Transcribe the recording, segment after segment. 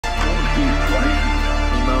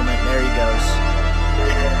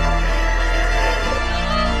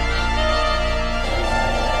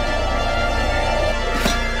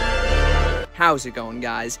How's it going,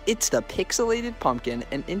 guys? It's the Pixelated Pumpkin,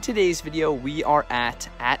 and in today's video we are at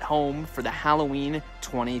home for the Halloween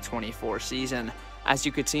 2024 season. As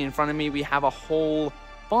you could see in front of me, we have a whole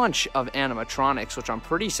bunch of animatronics, which I'm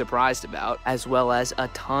pretty surprised about, as well as a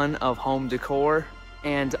ton of home decor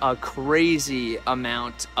and a crazy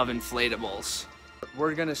amount of inflatables.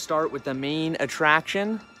 We're gonna start with the main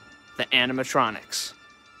attraction, the animatronics.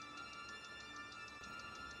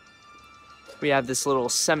 We have this little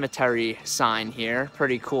cemetery sign here,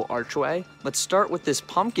 pretty cool archway. Let's start with this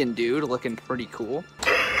pumpkin dude looking pretty cool.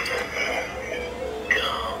 Come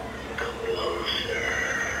closer.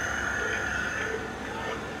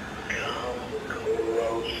 Come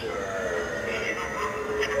closer.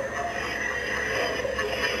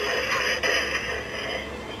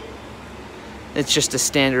 It's just a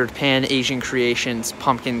standard Pan Asian Creations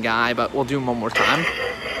pumpkin guy, but we'll do him one more time.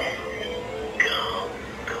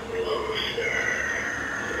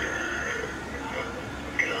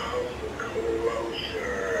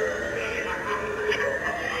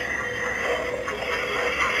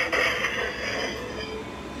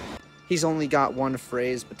 He's only got one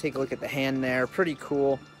phrase, but take a look at the hand there. Pretty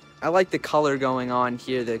cool. I like the color going on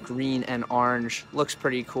here, the green and orange. Looks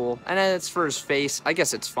pretty cool. And as for his face, I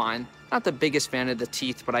guess it's fine. Not the biggest fan of the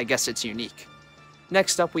teeth, but I guess it's unique.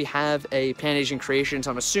 Next up, we have a Pan Asian Creations,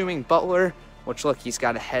 I'm assuming Butler, which look, he's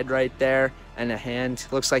got a head right there and a hand.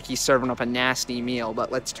 Looks like he's serving up a nasty meal,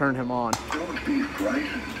 but let's turn him on. Don't be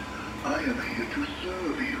frightened. I am here to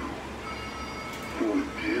serve you. For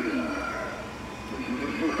dinner.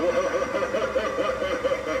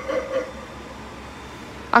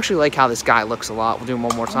 I actually like how this guy looks a lot. We'll do him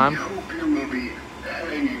one more time. I hope you will be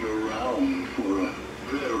hanging around for a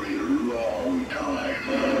very long time.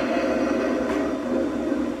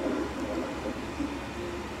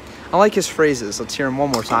 I like his phrases. Let's hear him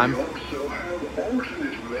one more time. I also have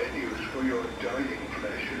alternate menus for your dining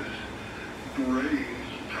pleasures. Brains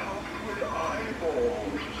topped with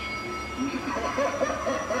eyeballs.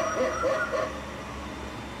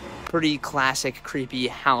 Pretty classic, creepy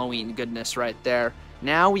Halloween goodness right there.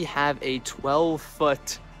 Now we have a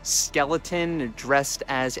 12-foot skeleton dressed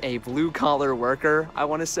as a blue-collar worker, I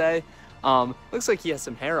want to say. Looks like he has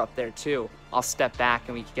some hair up there too. I'll step back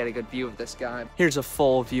and we can get a good view of this guy. Here's a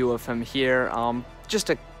full view of him here. Just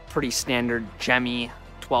a pretty standard gemmy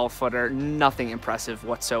 12-footer, nothing impressive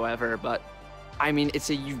whatsoever, but I mean, it's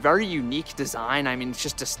a very unique design. I mean, it's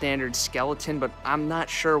just a standard skeleton, but I'm not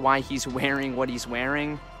sure why he's wearing what he's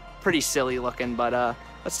wearing. Pretty silly looking, but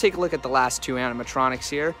let's take a look at the last two animatronics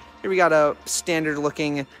here. Here we got a standard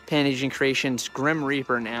looking Pan Asian Creations Grim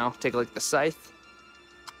Reaper now. Take a look at the scythe.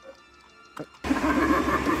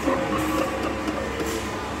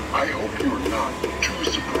 I hope you're not too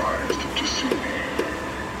surprised to see me.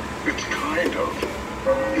 It's kind of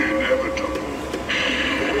inevitable.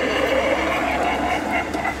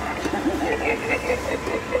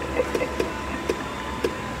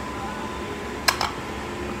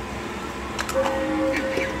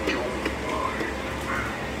 If you don't mind,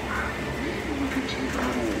 maybe we could take a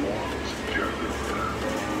little walk together.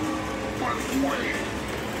 By the way,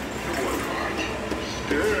 you're not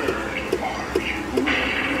scared, are you?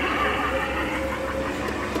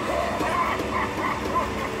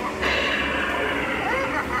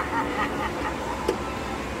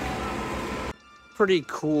 Pretty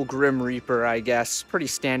cool Grim Reaper, I guess. Pretty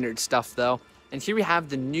standard stuff, though. And here we have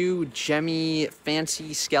the new gemmy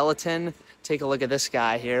fancy skeleton. Take a look at this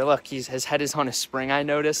guy here. Look, his head is on a spring, I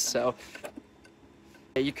noticed. So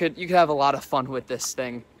you could have a lot of fun with this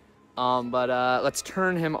thing. But let's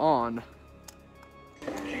turn him on.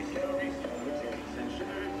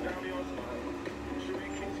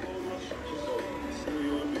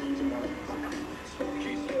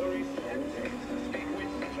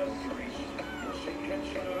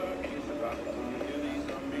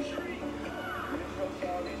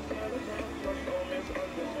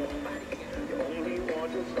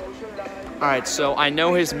 Alright, so I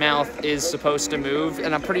know his mouth is supposed to move,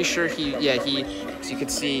 and I'm pretty sure as you can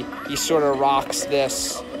see, he sort of rocks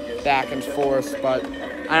this back and forth, but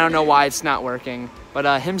I don't know why it's not working.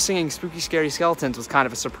 But him singing Spooky Scary Skeletons was kind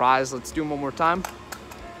of a surprise. Let's do him one more time.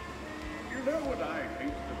 You know what I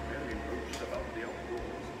think the very most about the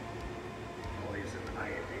outdoors? Poison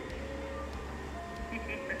ivy.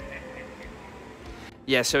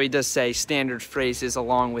 Yeah, so he does say standard phrases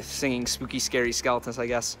along with singing Spooky Scary Skeletons, I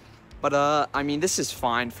guess. But, I mean, this is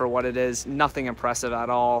fine for what it is. Nothing impressive at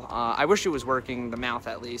all. I wish it was working, the mouth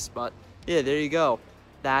at least, but yeah, there you go.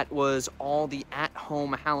 That was all the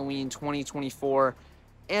at-home Halloween 2024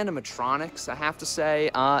 animatronics, I have to say.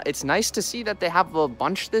 It's nice to see that they have a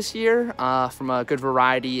bunch this year from a good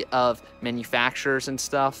variety of manufacturers and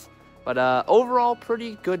stuff. But overall,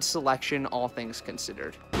 pretty good selection, all things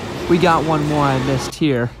considered. We got one more I missed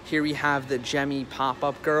here. Here we have the Jemmy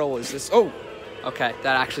pop-up girl. Is this? Oh, okay,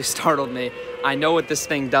 that actually startled me. I know what this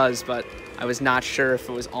thing does, but I was not sure if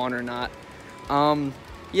it was on or not.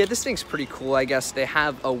 Yeah, this thing's pretty cool, I guess. They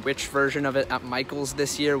have a witch version of it at Michael's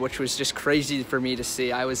this year, which was just crazy for me to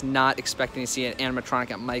see. I was not expecting to see an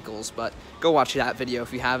animatronic at Michael's, but go watch that video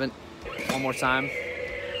if you haven't. One more time.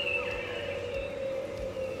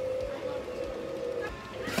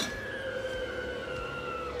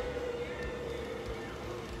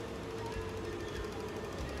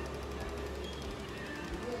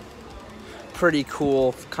 Pretty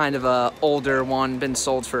cool, kind of a older one, been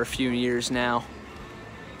sold for a few years now.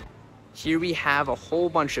 Here we have a whole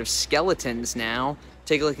bunch of skeletons now.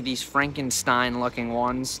 Take a look at these Frankenstein looking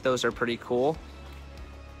ones. Those are pretty cool.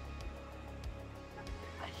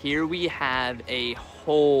 Here we have a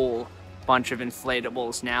whole bunch of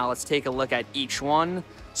inflatables now. Let's take a look at each one.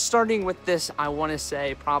 Starting with this, I want to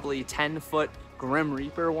say probably 10-foot Grim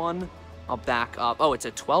Reaper one. I'll back up. Oh, it's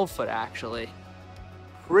a 12-foot actually.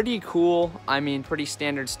 Pretty cool. I mean, pretty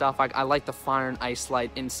standard stuff. I like the fire and ice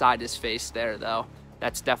light inside his face there though.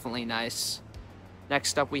 That's definitely nice.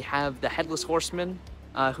 Next up, we have the Headless Horseman,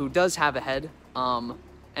 who does have a head. And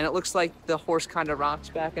it looks like the horse kind of rocks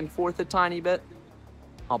back and forth a tiny bit.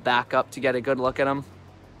 I'll back up to get a good look at him.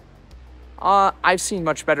 I've seen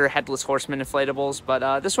much better Headless Horseman inflatables,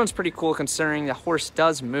 but this one's pretty cool considering the horse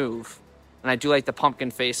does move. And I do like the pumpkin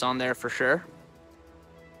face on there for sure.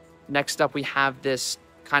 Next up, we have this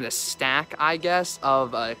kind of stack, I guess,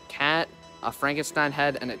 of a cat, a Frankenstein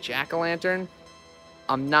head, and a jack-o'-lantern.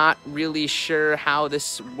 I'm not really sure how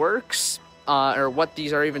this works or what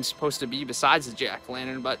these are even supposed to be besides the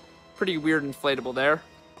jack-o'-lantern, but pretty weird inflatable there.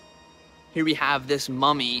 Here we have this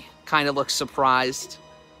mummy, kind of looks surprised.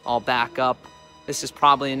 I'll back up. This is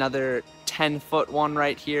probably another 10-foot one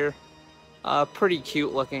right here. Pretty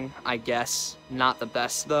cute looking, I guess. Not the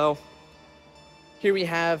best though. Here we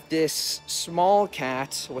have this small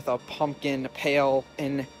cat with a pumpkin pail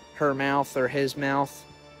in her mouth or his mouth.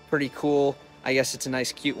 Pretty cool. I guess it's a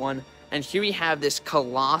nice, cute one. And here we have this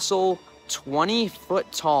colossal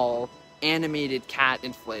 20-foot tall animated cat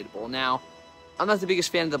inflatable. Now, I'm not the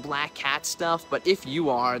biggest fan of the black cat stuff, but if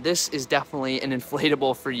you are, this is definitely an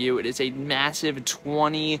inflatable for you. It is a massive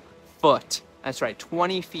 20 foot. That's right,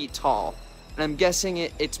 20 feet tall. And I'm guessing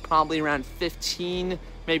it's probably around 15,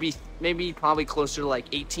 maybe probably closer to like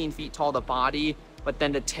 18 feet tall, the body, but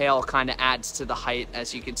then the tail kind of adds to the height,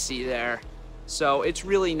 as you can see there. So it's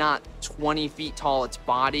really not 20 feet tall, its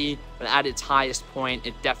body, but at its highest point,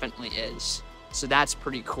 it definitely is. So that's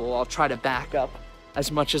pretty cool. I'll try to back up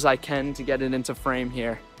as much as I can to get it into frame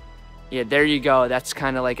here. Yeah, there you go. That's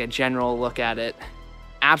kind of like a general look at it.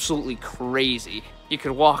 Absolutely crazy. You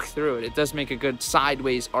could walk through it. It does make a good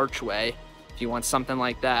sideways archway if you want something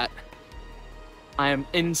like that. I am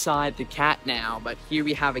inside the cat now, but here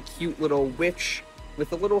we have a cute little witch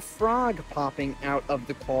with a little frog popping out of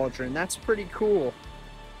the cauldron. That's pretty cool.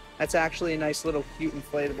 That's actually a nice little cute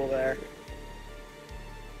inflatable there.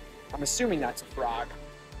 I'm assuming that's a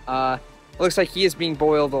frog. Looks like he is being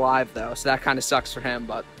boiled alive though, so that kind of sucks for him,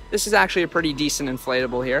 but this is actually a pretty decent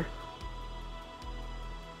inflatable here.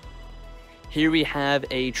 Here we have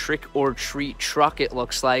a trick or treat truck, it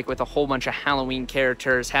looks like, with a whole bunch of Halloween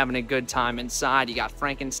characters having a good time inside. You got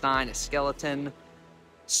Frankenstein, a skeleton,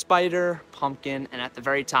 spider, pumpkin, and at the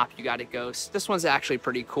very top you got a ghost. This one's actually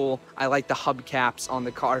pretty cool. I like the hubcaps on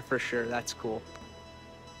the car for sure. That's cool.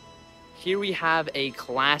 Here we have a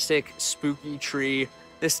classic spooky tree.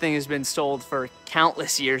 This thing has been sold for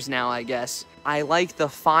countless years now, I guess. I like the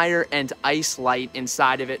fire and ice light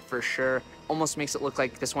inside of it for sure. Almost makes it look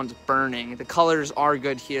like this one's burning. The colors are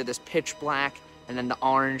good here. This pitch black and then the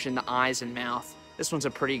orange in the eyes and mouth. This one's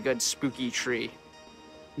a pretty good spooky tree.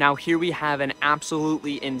 Now here we have an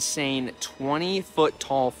absolutely insane 20-foot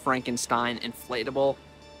tall Frankenstein inflatable.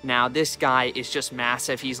 Now this guy is just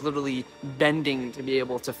massive. He's literally bending to be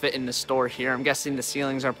able to fit in the store here. I'm guessing the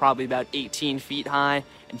ceilings are probably about 18 feet high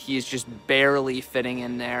and he is just barely fitting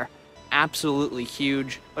in there. Absolutely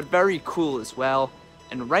huge, but very cool as well.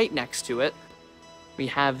 And right next to it, we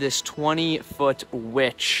have this 20-foot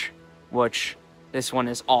witch, which this one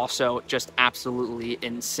is also just absolutely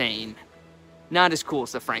insane. Not as cool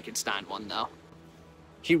as the Frankenstein one, though.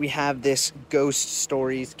 Here we have this Ghost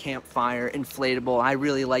Stories campfire inflatable. I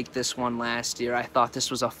really liked this one last year. I thought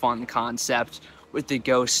this was a fun concept with the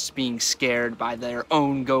ghosts being scared by their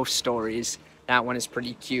own ghost stories. That one is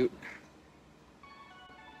pretty cute.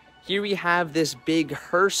 Here we have this big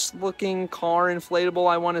hearse-looking car inflatable,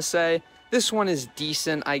 I want to say. This one is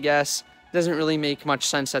decent, I guess. Doesn't really make much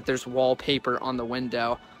sense that there's wallpaper on the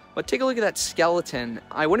window. But take a look at that skeleton.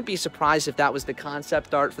 I wouldn't be surprised if that was the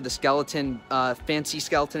concept art for the skeleton, fancy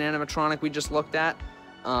skeleton animatronic we just looked at.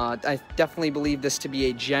 I definitely believe this to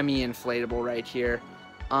be a Gemmy inflatable right here.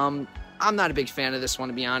 I'm not a big fan of this one,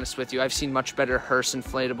 to be honest with you. I've seen much better hearse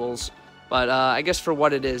inflatables. But I guess for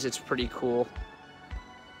what it is, it's pretty cool.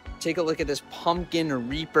 Take a look at this Pumpkin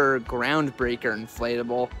Reaper Groundbreaker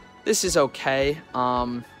inflatable. This is okay.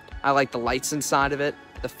 I like the lights inside of it.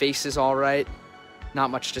 The face is all right.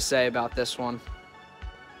 Not much to say about this one.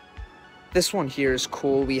 This one here is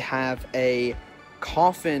cool. We have a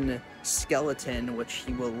coffin skeleton, which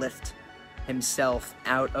he will lift himself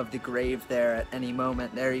out of the grave there at any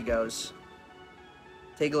moment. There he goes.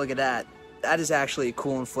 Take a look at that. That is actually a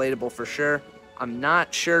cool inflatable for sure. I'm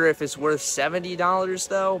not sure if it's worth $70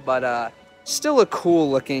 though, but still a cool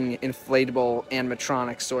looking inflatable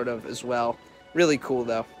animatronic sort of as well. Really cool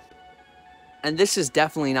though. And this is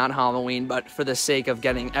definitely not Halloween, but for the sake of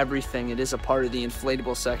getting everything, it is a part of the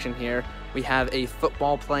inflatable section here. We have a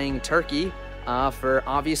football playing turkey for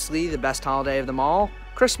obviously the best holiday of them all,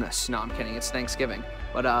 Christmas. No, I'm kidding, it's Thanksgiving.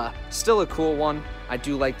 But still a cool one. I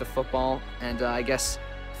do like the football, and I guess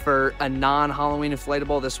for a non-Halloween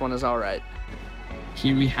inflatable, this one is all right.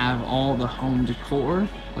 Here we have all the home decor.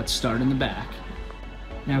 Let's start in the back.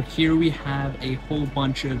 Now here we have a whole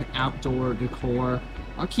bunch of outdoor decor.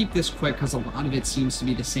 I'll keep this quick because a lot of it seems to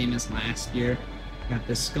be the same as last year. Got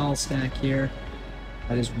this skull stack here.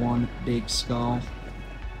 That is one big skull.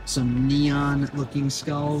 Some neon looking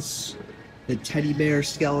skulls. The teddy bear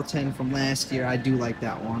skeleton from last year, I do like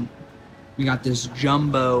that one. We got this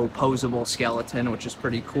jumbo posable skeleton, which is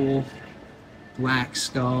pretty cool. Black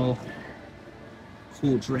skull.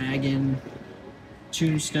 Cool dragon.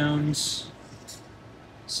 Tombstones.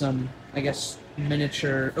 Some, I guess,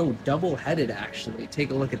 miniature, oh, double-headed actually. Take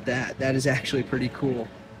a look at that. That is actually pretty cool.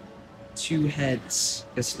 Two heads,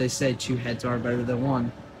 because they say two heads are better than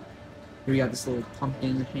one. Here we got this little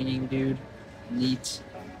pumpkin hanging dude. Neat.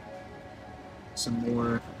 Some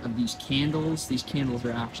more of these candles. These candles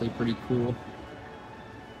are actually pretty cool.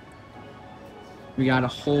 We got a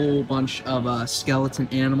whole bunch of skeleton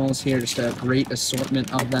animals here. Just a great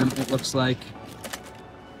assortment of them, it looks like.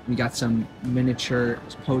 We got some miniature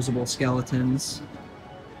posable skeletons.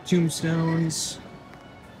 Tombstones.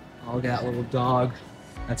 Oh, got a little dog.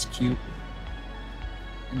 That's cute.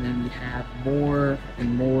 And then we have more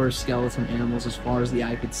and more skeleton animals as far as the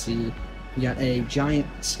eye could see. We got a giant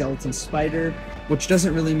skeleton spider, which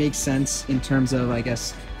doesn't really make sense in terms of, I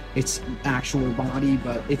guess, its actual body,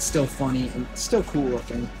 but it's still funny and still cool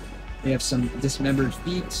looking. We have some dismembered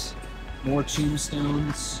feet, more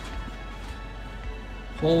tombstones,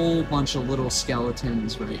 whole bunch of little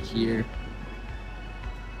skeletons right here.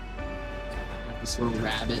 Got this little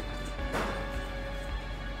rabbit,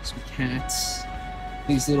 some cats,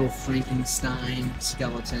 these little Frankenstein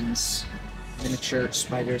skeletons, miniature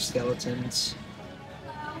spider skeletons.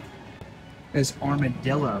 There's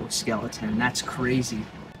armadillo skeleton, that's crazy.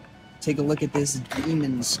 Take a look at this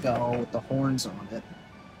demon skull with the horns on it.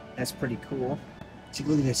 That's pretty cool. Take a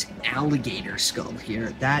look at this alligator skull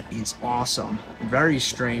here. That is awesome. Very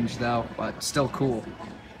strange though, but still cool.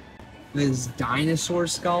 This dinosaur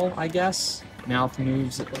skull, I guess. Mouth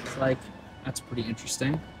moves, it looks like. That's pretty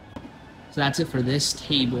interesting. So that's it for this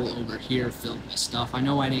table over here filled with stuff. I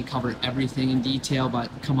know I didn't cover everything in detail, but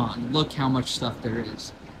come on, look how much stuff there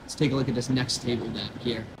is. Let's take a look at this next table down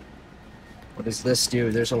here. What does this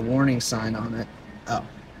do? There's a warning sign on it. Oh,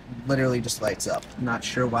 literally just lights up. I'm not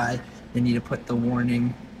sure why they need to put the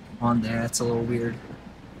warning on there. That's a little weird.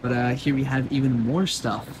 But here we have even more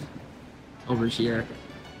stuff over here.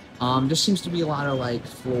 Just seems to be a lot of like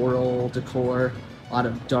floral decor, a lot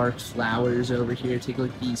of dark flowers over here. Take a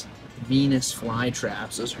look at these Venus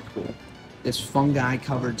flytraps. Those are cool. This fungi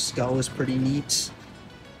covered skull is pretty neat.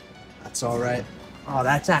 That's all right. Oh,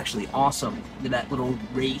 that's actually awesome. Look at that little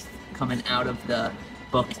wraith coming out of the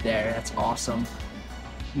book there. That's awesome.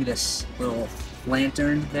 Look at this little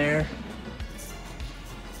lantern there.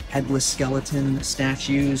 Headless skeleton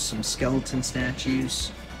statues, some skeleton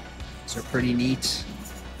statues. These are pretty neat.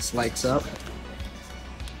 This lights up.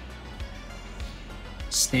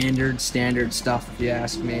 Standard stuff if you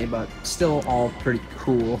ask me, but still all pretty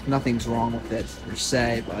cool. Nothing's wrong with it per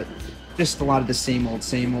se, but just a lot of the same old,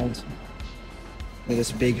 same old. Look at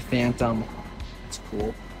this big phantom. It's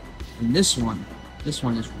cool. And this one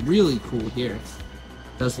is really cool here.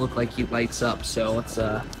 It does look like he lights up, so let's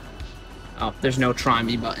oh, there's no try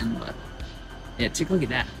me button, but yeah, take a look at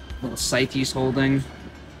that. Little sight he's holding.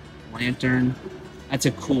 lantern. That's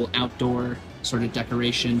a cool outdoor sort of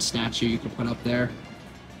decoration statue you can put up there.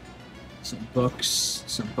 Some books,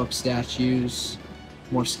 some book statues,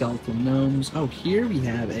 more skeletal gnomes. Oh, here we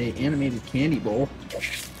have a animated candy bowl.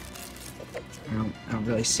 I don't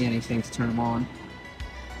really see anything to turn them on.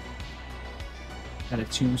 Got a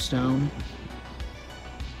tombstone.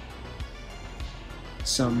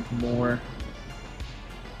 Some more.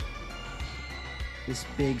 This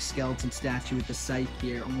big skeleton statue with the scythe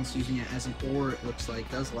here, almost using it as an oar, it looks like,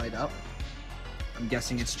 does light up. I'm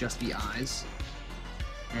guessing it's just the eyes.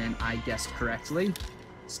 And I guessed correctly.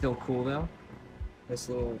 Still cool though. This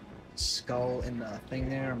little skull in the thing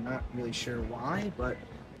there, I'm not really sure why, but...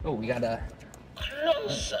 Oh, we got a...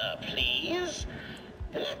 Closer, please.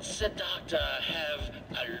 Let's the doctor have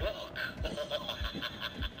a look.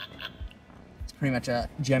 It's pretty much a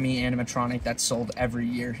Gemmy animatronic that's sold every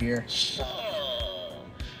year here. So,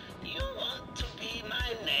 you want to be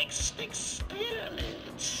my next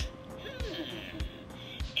experiment?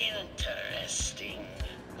 Interesting.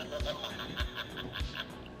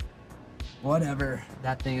 Whatever.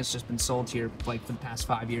 That thing has just been sold here like for the past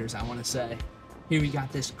 5 years, I want to say. Here we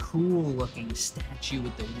got this cool looking statue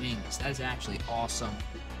with the wings. That is actually awesome.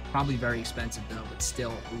 Probably very expensive though, but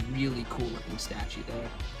still a really cool looking statue there.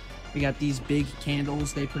 We got these big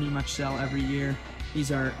candles they pretty much sell every year.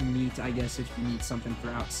 These are neat, I guess, if you need something for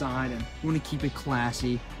outside and you want to keep it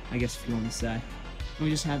classy, I guess if you want to say. And we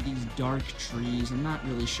just have these dark trees. I'm not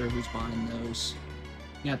really sure who's buying those.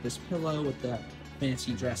 We got this pillow with the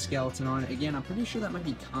fancy dress skeleton on it. Again, I'm pretty sure that might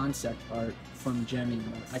be concept art from Gemmy,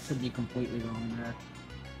 but I could be completely wrong there.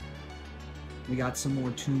 We got some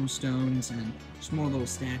more tombstones and some more little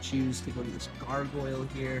statues. Take a look at this gargoyle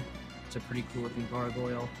here. It's a pretty cool looking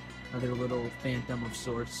gargoyle. Another little phantom of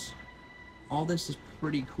sorts. All this is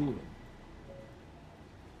pretty cool.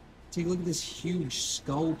 Take a look at this huge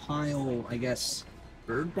skull pile, I guess,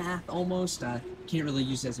 bird bath almost. I can't really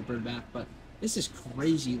use it as a bird bath, but this is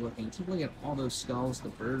crazy looking. Take a look at all those skulls, the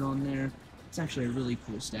bird on there. It's actually a really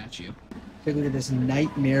cool statue. Take a look at this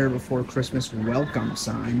Nightmare Before Christmas welcome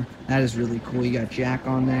sign. That is really cool. You got Jack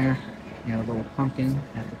on there. You got a little pumpkin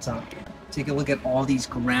at the top. Take a look at all these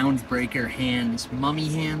groundbreaker hands. Mummy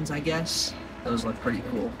hands, I guess. Those look pretty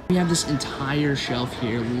cool. We have this entire shelf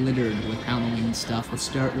here littered with Halloween stuff. Let's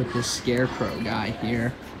start with this scarecrow guy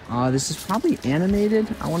here. This is probably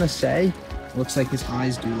animated, I want to say. Looks like his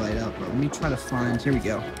eyes do light up, but let me try to find... Here we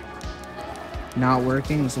go. Not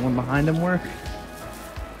working. Does the one behind him work?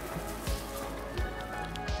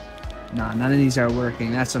 Nah, none of these are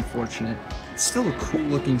working. That's unfortunate. It's still a cool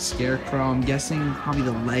looking scarecrow. I'm guessing probably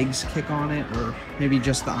the legs kick on it, or maybe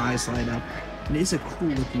just the eyes light up. It is a cool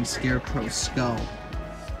looking scarecrow skull.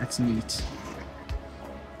 That's neat.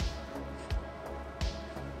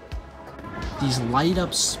 These light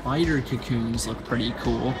up spider cocoons look pretty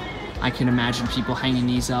cool. I can imagine people hanging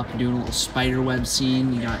these up and doing a little spider web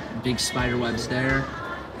scene. You got big spider webs there.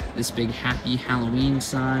 This big happy Halloween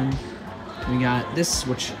sign. We got this,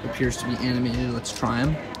 which appears to be animated. Let's try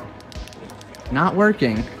him. Not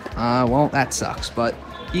working. Well, that sucks, but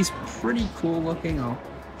he's pretty cool looking. I'll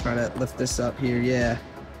try to lift this up here. Yeah,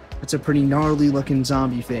 it's a pretty gnarly looking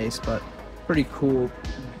zombie face, but pretty cool.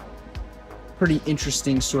 Pretty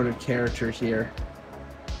interesting sort of character here.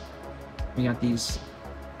 We got these...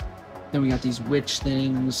 Then we got these witch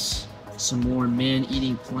things, some more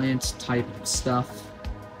man-eating plant type stuff.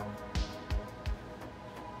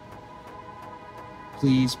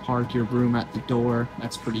 Please park your broom at the door.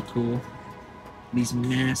 That's pretty cool. These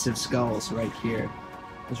massive skulls right here.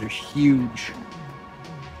 Those are huge.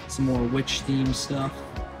 Some more witch-themed stuff.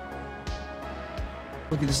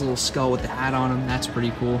 Look at this little skull with the hat on him. That's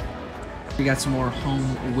pretty cool. We got some more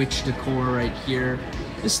home witch decor right here.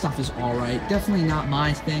 This stuff is alright. Definitely not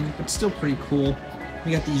my thing, but still pretty cool.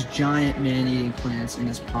 We got these giant man-eating plants in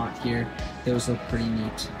this pot here. Those look pretty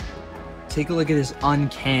neat. Take a look at this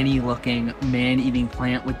uncanny looking man-eating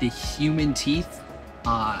plant with the human teeth.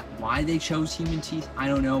 Why they chose human teeth, I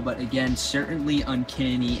don't know, but again, certainly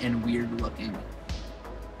uncanny and weird looking.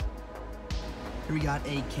 Here we got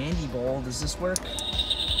a candy bowl. Does this work?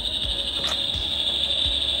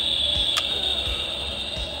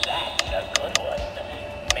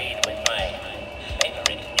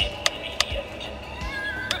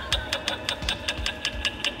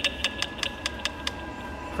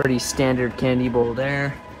 Pretty standard candy bowl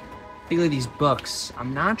there. Look at these books.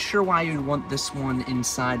 I'm not sure why you'd want this one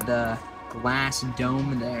inside the glass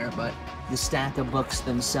dome there, but the stack of books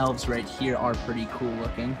themselves right here are pretty cool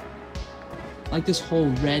looking. I like this whole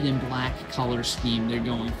red and black color scheme they're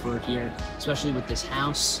going for here, especially with this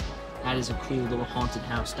house. That is a cool little haunted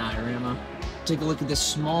house diorama. Take a look at this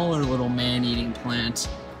smaller little man-eating plant.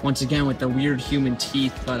 Once again with the weird human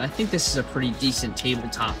teeth, but I think this is a pretty decent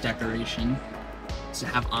tabletop decoration. Does it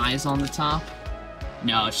have eyes on the top?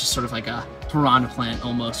 No, it's just sort of like a piranha plant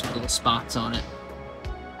almost with little spots on it.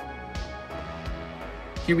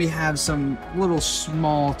 Here we have some little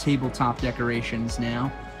small tabletop decorations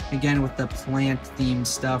now. Again, with the plant-themed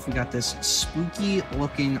stuff, we got this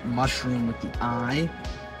spooky-looking mushroom with the eye.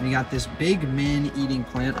 And we got this big man-eating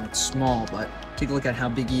plant. It's small, but take a look at how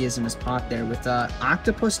big he is in his pot there with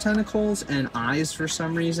octopus tentacles and eyes for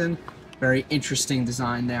some reason. Very interesting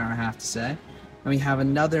design there, I have to say. And we have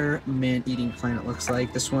another man-eating plant, it looks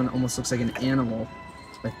like. This one almost looks like an animal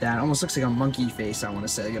with that. Almost looks like a monkey face, I want to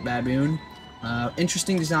say, like a baboon.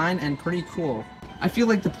 Interesting design and pretty cool. I feel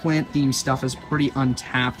like the plant-themed stuff is pretty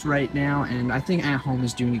untapped right now, and I think At Home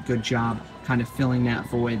is doing a good job kind of filling that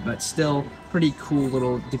void, but still pretty cool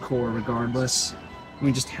little decor regardless.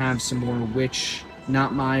 We just have some more witch,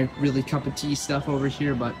 not my really cup of tea stuff over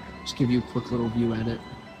here, but just give you a quick little view at it.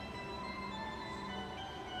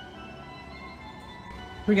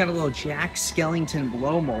 We got a little Jack Skellington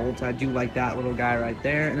blow mold. I do like that little guy right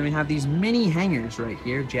there. And then we have these mini hangers right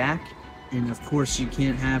here, Jack. And of course you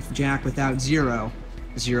can't have Jack without Zero.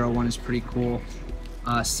 The Zero one is pretty cool.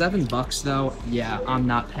 $7 though. Yeah, I'm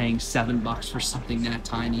not paying $7 for something that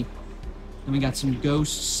tiny. Then we got some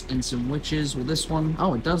ghosts and some witches. Well, this one,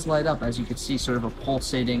 oh, it does light up, as you can see, sort of a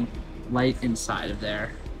pulsating light inside of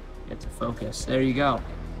there. Get to focus. There you go.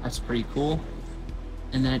 That's pretty cool.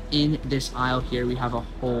 And then in this aisle here, we have a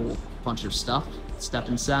whole bunch of stuff. Step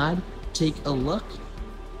inside, take a look.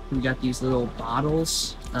 We got these little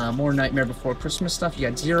bottles, more Nightmare Before Christmas stuff. You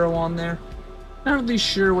got Zero on there. Not really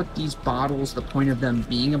sure what these bottles, the point of them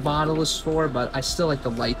being a bottle is for, but I still like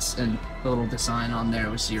the lights and the little design on there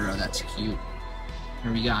with Zero. That's cute.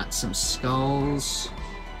 Here we got some skulls,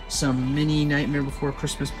 some mini Nightmare Before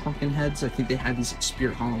Christmas pumpkin heads. I think they had these at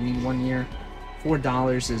Spirit Halloween one year.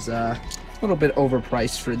 $4 is a little bit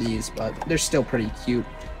overpriced for these, but they're still pretty cute.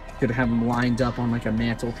 Could have them lined up on like a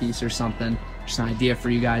mantelpiece or something. Just an idea for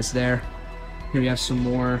you guys there. Here we have some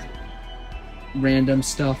more random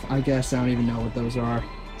stuff, I guess. I don't even know what those are.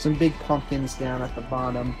 Some big pumpkins down at the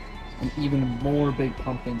bottom, and even more big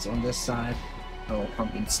pumpkins on this side. Oh,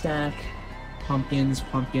 pumpkin stack. Pumpkins,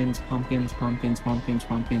 pumpkins, pumpkins, pumpkins, pumpkins,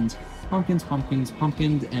 pumpkins, pumpkins, pumpkins,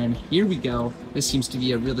 pumpkins, and here we go. This seems to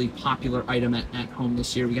be a really popular item at Home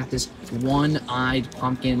this year. We got this one-eyed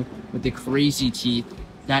pumpkin with the crazy teeth.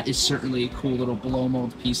 That is certainly a cool little blow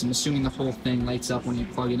mold piece. I'm assuming the whole thing lights up when you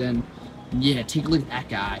plug it in. Yeah, take a look at that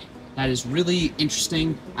guy. That is really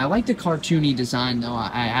interesting. I like the cartoony design, though,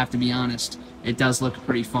 I have to be honest. It does look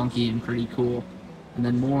pretty funky and pretty cool. And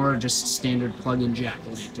then more just standard plug-in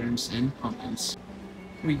jack-o'-lanterns and pumpkins.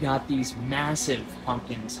 We got these massive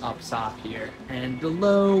pumpkins up top here. And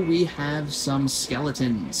below, we have some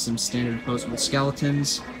skeletons, some standard posable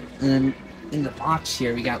skeletons. And then in the box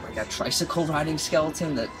here, we got like a tricycle riding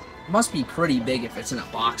skeleton that must be pretty big if it's in a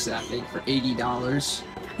box that big for $80.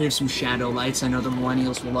 Here's some shadow lights. I know the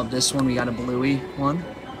millennials will love this one. We got a bluey one.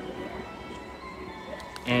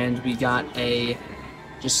 And we got a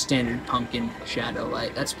just standard pumpkin shadow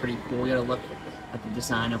light. That's pretty cool. We gotta look at the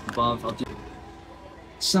design up above. I'll do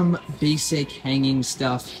some basic hanging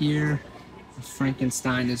stuff here.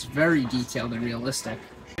 Frankenstein is very detailed and realistic.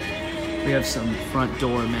 We have some front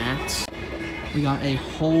door mats. We got a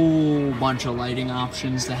whole bunch of lighting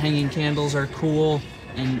options. The hanging candles are cool.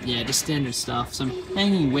 And yeah, just standard stuff. Some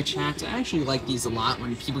hanging witch hats. I actually like these a lot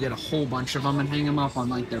when people get a whole bunch of them and hang them up on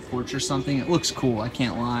like their porch or something. It looks cool, I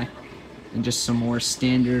can't lie. And just some more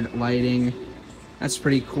standard lighting. That's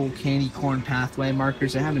pretty cool. Candy corn pathway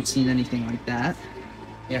markers. I haven't seen anything like that.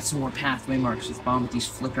 We got some more pathway markers with bomb with these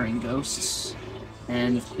flickering ghosts.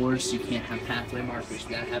 And of course, you can't have pathway markers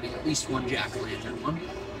without having at least one jack-o'-lantern one.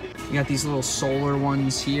 You got these little solar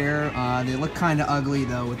ones here. They look kind of ugly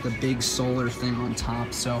though with the big solar thing on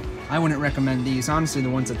top, so I wouldn't recommend these. Honestly, the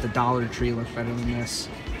ones at the Dollar Tree look better than this.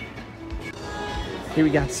 Here we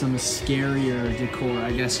got some scarier decor,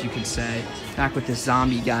 I guess you could say. Back with this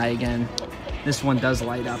zombie guy again. This one does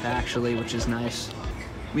light up actually, which is nice.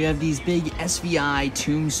 We have these big SVI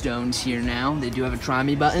tombstones here now. They do have a try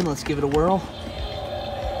me button. Let's give it a whirl.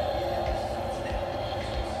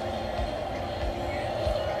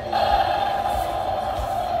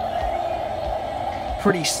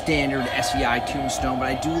 Pretty standard SVI tombstone, but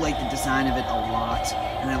I do like the design of it a lot,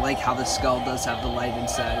 and I like how the skull does have the light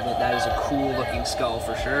inside of it. That is a cool looking skull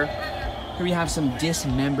for sure. Here we have some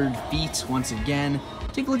dismembered feet once again.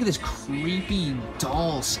 Take a look at this creepy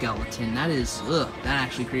doll skeleton. That is, ugh, that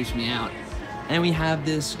actually creeps me out. And we have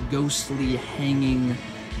this ghostly hanging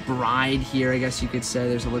bride here, I guess you could say.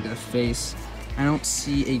 There's a look at the face. I don't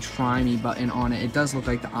see a try me button on it. It does look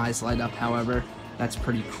like the eyes light up, however. That's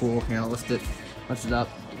pretty cool. Here, I'll lift it up.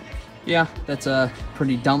 Yeah, that's a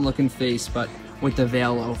pretty dumb looking face, but with the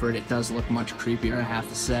veil over it, it does look much creepier, I have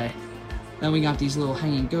to say. Then we got these little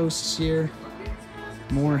hanging ghosts here.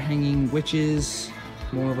 More hanging witches.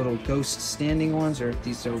 More little ghost standing ones, or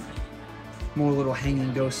these are more little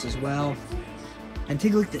hanging ghosts as well. And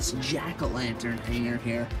take a look at this jack-o'-lantern hanger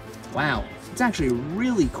here. Wow, it's actually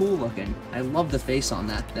really cool looking. I love the face on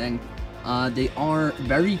that thing. They are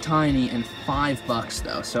very tiny and $5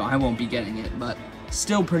 though, so I won't be getting it, but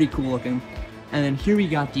still pretty cool looking. And then here we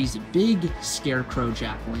got these big scarecrow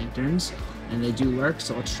jack-o'-lanterns, and they do work,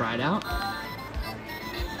 so let's try it out.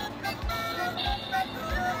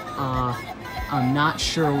 I'm not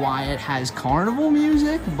sure why it has carnival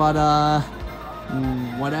music, but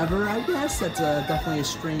whatever, I guess. That's definitely a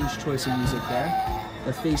strange choice of music there.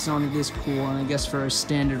 The face on it is cool, and I guess for a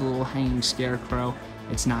standard little hanging scarecrow,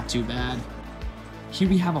 it's not too bad. Here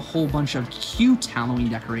we have a whole bunch of cute Halloween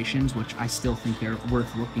decorations, which I still think are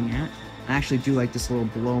worth looking at. I actually do like this little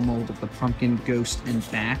blow mold of the pumpkin, ghost, and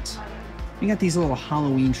bat. We got these little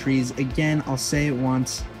Halloween trees. Again, I'll say it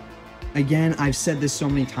once. Again, I've said this so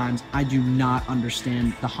many times, I do not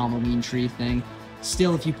understand the Halloween tree thing.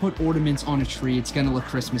 Still, if you put ornaments on a tree, it's gonna look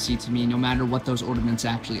Christmassy to me, no matter what those ornaments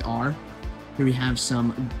actually are. Here we have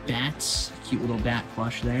some bats, cute little bat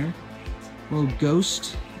plush there. Little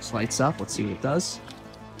ghost, this lights up, let's see what it does.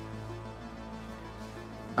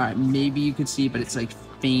 All right, maybe you could see, but it's like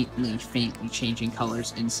faintly changing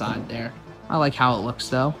colors inside there. I like how it looks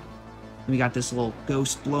though. We got this little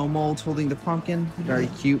ghost blow mold holding the pumpkin, very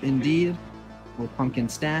cute indeed. Little pumpkin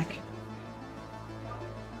stack.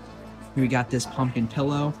 We got this pumpkin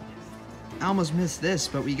pillow. I almost missed this,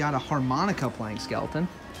 but we got a harmonica playing skeleton.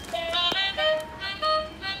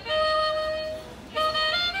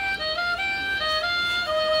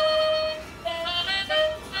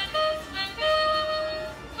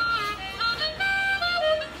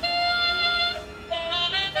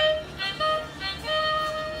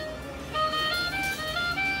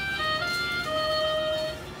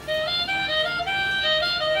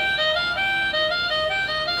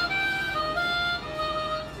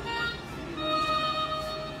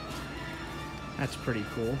 That's pretty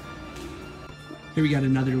cool. Here we got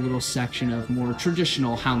another little section of more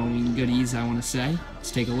traditional Halloween goodies, I want to say. Let's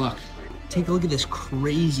take a look. Take a look at this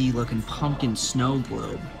crazy looking pumpkin snow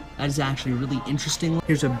globe. That is actually really interesting.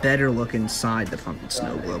 Here's a better look inside the pumpkin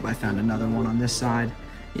snow globe. I found another one on this side.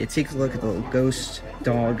 Yeah, take a look at the little ghost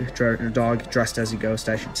dog, or dog dressed as a ghost,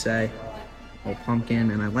 I should say. Little pumpkin,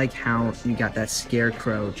 and I like how you got that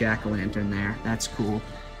scarecrow jack-o'-lantern there. That's cool.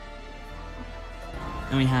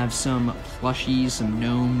 And we have some plushies, some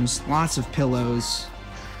gnomes, lots of pillows,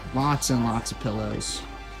 lots and lots of pillows.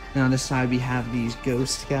 And on this side we have these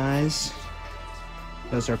ghost guys.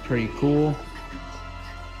 Those are pretty cool.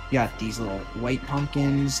 You got these little white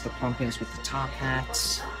pumpkins, the pumpkins with the top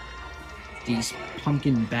hats. These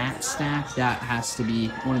pumpkin bat stack, that has to be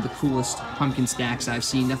one of the coolest pumpkin stacks I've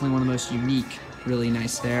seen. Definitely one of the most unique, really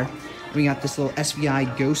nice there. We got this little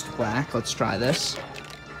SVI ghost plaque, let's try this.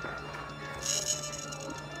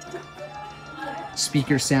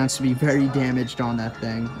 Speaker sounds to be very damaged on that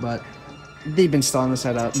thing, but they've been selling this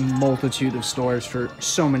at a multitude of stores for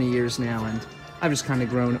so many years now, and I've just kind of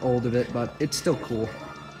grown old of it, but it's still cool.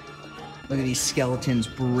 Look at these skeletons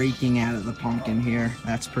breaking out of the pumpkin here.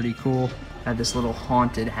 That's pretty cool. Got this little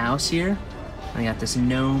haunted house here. I got this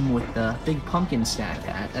gnome with the big pumpkin stack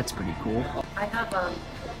hat. That's pretty cool. I have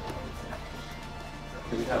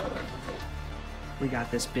We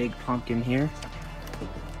got this big pumpkin here.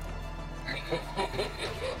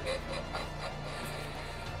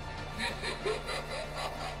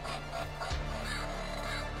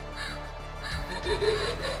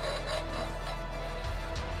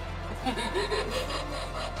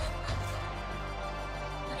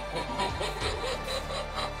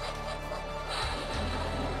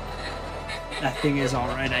 That thing is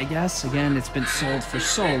alright, I guess. Again, it's been sold for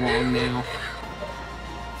so long now.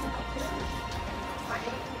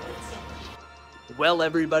 Well,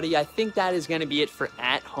 everybody, I think that is going to be it for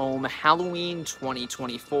At Home Halloween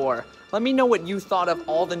 2024. Let me know what you thought of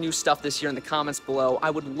all the new stuff this year in the comments below.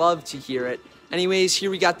 I would love to hear it. Anyways,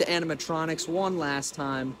 here we got the animatronics one last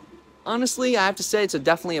time. Honestly, I have to say it's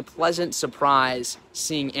definitely a pleasant surprise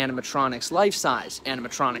seeing animatronics, life-size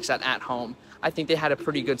animatronics at Home. I think they had a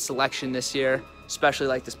pretty good selection this year, especially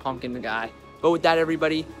like this pumpkin guy. But with that,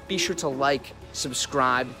 everybody, be sure to like,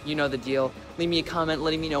 subscribe. You know the deal. Leave me a comment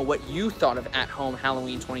letting me know what you thought of At Home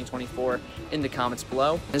Halloween 2024 in the comments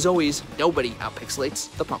below. As always, nobody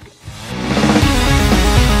outpixelates the pumpkin.